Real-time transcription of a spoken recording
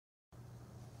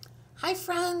Hi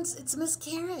friends, it's Miss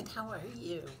Karen. How are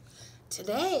you?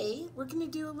 Today we're going to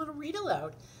do a little read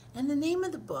aloud, and the name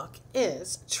of the book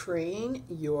is Train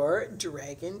Your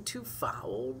Dragon to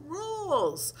Follow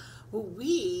Rules.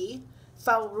 We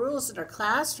follow rules in our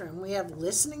classroom. We have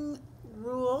listening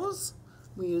rules.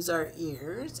 We use our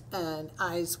ears and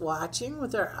eyes watching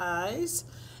with our eyes,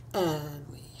 and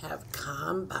we have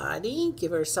calm body,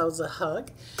 give ourselves a hug,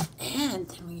 and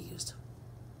then we use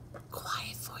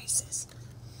quiet voices.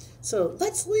 So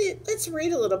let's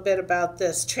read a little bit about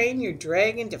this. Train your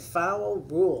dragon to follow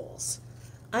rules.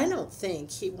 I don't think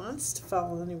he wants to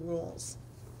follow any rules.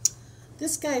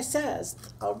 This guy says,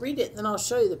 I'll read it and then I'll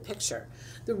show you the picture.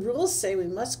 The rules say we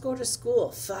must go to school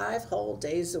 5 whole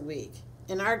days a week.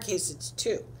 In our case, it's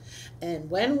 2. And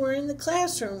when we're in the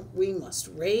classroom, we must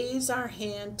raise our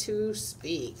hand to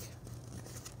speak.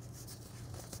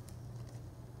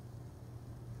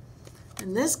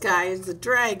 And this guy is the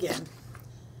dragon.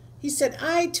 He said,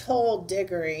 I told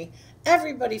Diggory,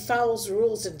 everybody follows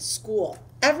rules in school.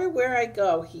 Everywhere I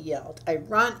go, he yelled, I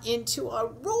run into a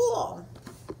rule.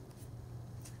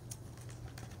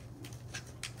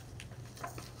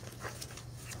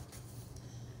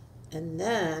 And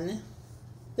then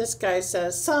this guy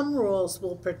says, some rules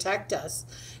will protect us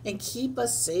and keep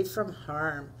us safe from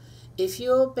harm. If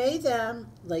you obey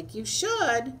them like you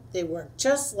should, they work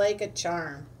just like a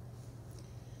charm.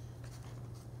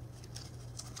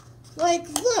 Like,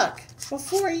 look,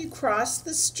 before you cross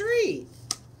the street.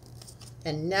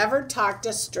 And never talk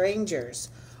to strangers.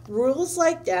 Rules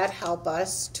like that help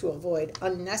us to avoid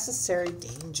unnecessary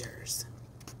dangers.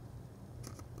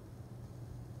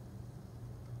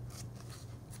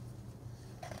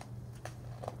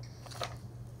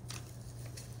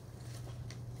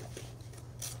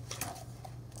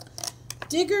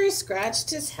 Diggory scratched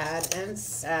his head and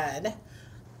said,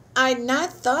 I'd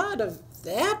not thought of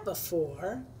that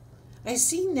before. I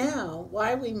see now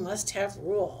why we must have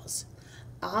rules.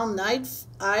 All night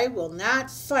I will not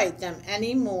fight them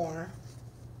any more.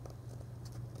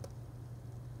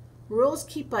 Rules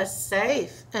keep us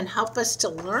safe and help us to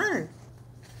learn.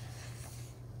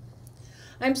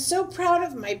 I'm so proud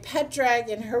of my pet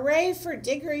dragon. Hooray for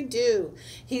Diggory Doo.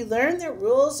 He learned that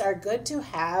rules are good to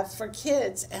have for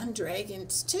kids and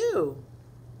dragons too.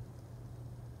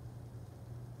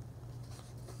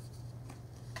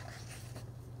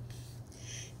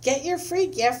 Get your free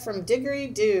gift from Diggory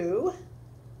Doo.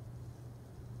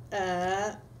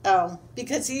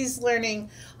 Because he's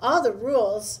learning all the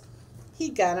rules, he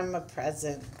got him a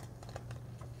present.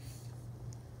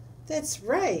 That's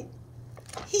right.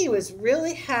 He was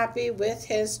really happy with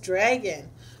his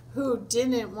dragon, who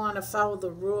didn't want to follow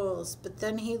the rules, but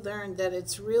then he learned that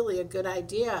it's really a good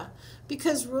idea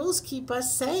because rules keep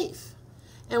us safe.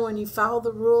 And when you follow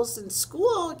the rules in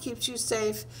school, it keeps you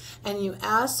safe. And you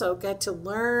also get to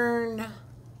learn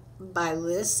by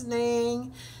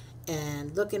listening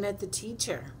and looking at the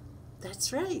teacher.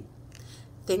 That's right.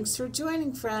 Thanks for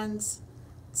joining, friends.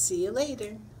 See you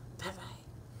later. Bye-bye.